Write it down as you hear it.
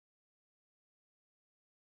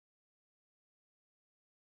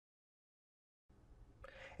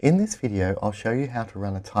In this video, I'll show you how to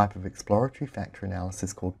run a type of exploratory factor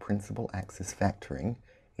analysis called principal axis factoring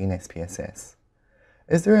in SPSS.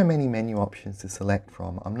 As there are many menu options to select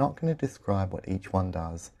from, I'm not going to describe what each one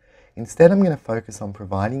does. Instead, I'm going to focus on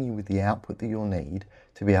providing you with the output that you'll need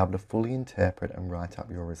to be able to fully interpret and write up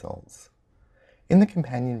your results. In the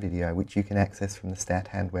companion video, which you can access from the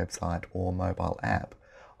StatHand website or mobile app,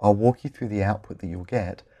 I'll walk you through the output that you'll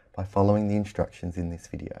get by following the instructions in this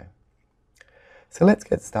video. So let's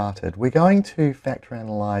get started. We're going to factor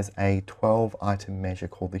analyse a 12-item measure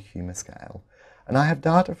called the humour scale. And I have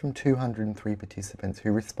data from 203 participants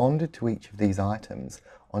who responded to each of these items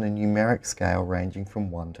on a numeric scale ranging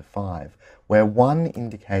from 1 to 5, where 1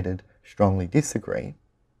 indicated strongly disagree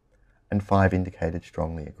and 5 indicated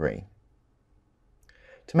strongly agree.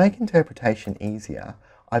 To make interpretation easier,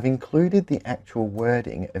 I've included the actual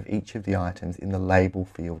wording of each of the items in the label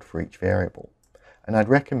field for each variable, and I'd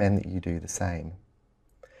recommend that you do the same.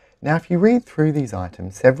 Now, if you read through these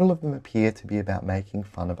items, several of them appear to be about making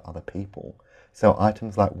fun of other people, so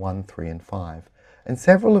items like 1, 3 and 5, and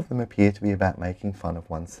several of them appear to be about making fun of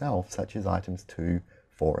oneself, such as items 2,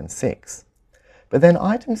 4 and 6. But then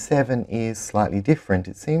item 7 is slightly different.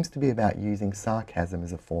 It seems to be about using sarcasm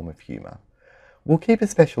as a form of humour. We'll keep a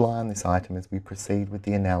special eye on this item as we proceed with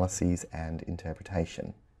the analyses and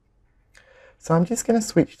interpretation. So I'm just going to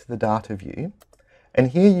switch to the data view,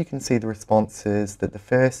 and here you can see the responses that the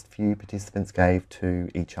first few participants gave to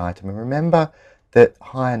each item. And remember that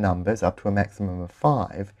higher numbers, up to a maximum of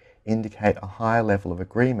 5, indicate a higher level of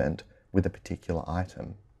agreement with a particular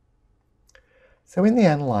item. So in the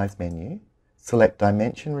Analyze menu, select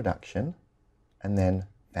Dimension Reduction and then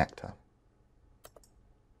Factor.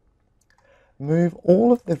 Move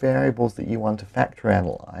all of the variables that you want to factor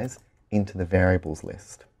analyze into the variables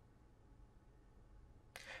list.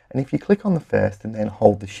 And if you click on the first and then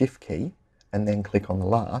hold the Shift key and then click on the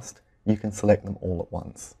last, you can select them all at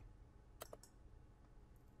once.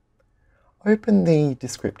 Open the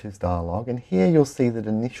Descriptives dialog, and here you'll see that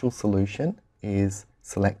Initial Solution is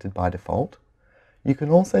selected by default. You can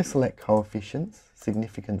also select coefficients,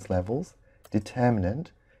 significance levels,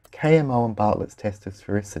 determinant, KMO and Bartlett's test of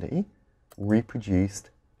sphericity, reproduced,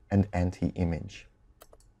 and anti-image.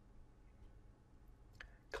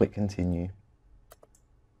 Click Continue.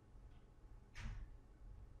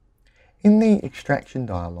 In the extraction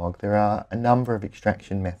dialog, there are a number of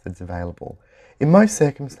extraction methods available. In most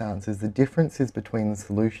circumstances, the differences between the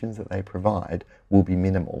solutions that they provide will be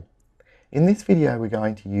minimal. In this video, we're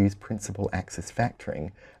going to use principal axis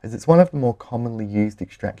factoring, as it's one of the more commonly used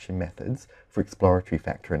extraction methods for exploratory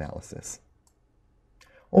factor analysis.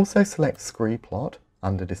 Also select Scree Plot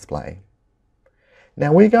under Display.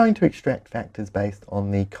 Now we're going to extract factors based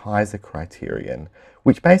on the Kaiser criterion,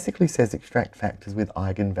 which basically says extract factors with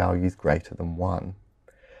eigenvalues greater than 1.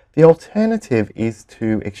 The alternative is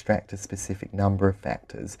to extract a specific number of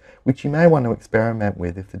factors, which you may want to experiment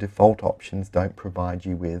with if the default options don't provide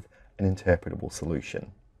you with an interpretable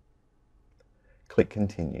solution. Click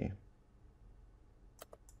Continue.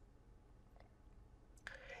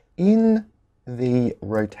 In the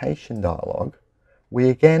rotation dialog, we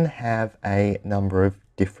again have a number of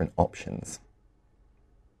different options.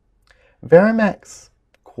 Varimax,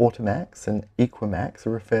 quartermax and equimax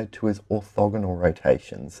are referred to as orthogonal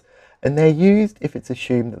rotations, and they're used if it's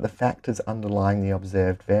assumed that the factors underlying the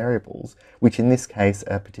observed variables, which in this case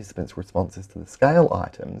are participants' responses to the scale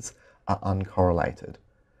items, are uncorrelated.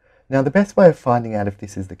 Now, the best way of finding out if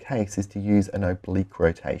this is the case is to use an oblique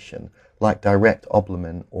rotation, like direct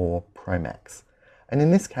Obleman or Promax. And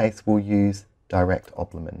in this case, we'll use direct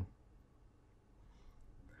Obleman.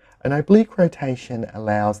 An oblique rotation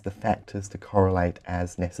allows the factors to correlate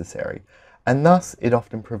as necessary, and thus it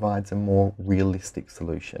often provides a more realistic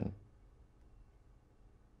solution.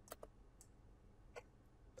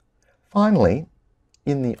 Finally,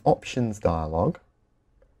 in the Options dialog,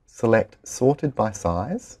 select Sorted by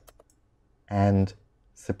Size and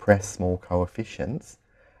Suppress Small Coefficients,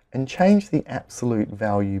 and change the absolute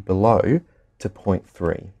value below to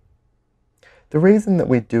 0.3. The reason that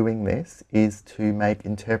we're doing this is to make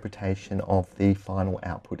interpretation of the final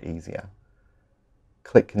output easier.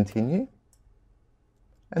 Click Continue,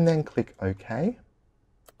 and then click OK,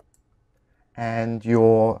 and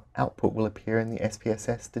your output will appear in the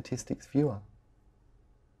SPSS statistics viewer.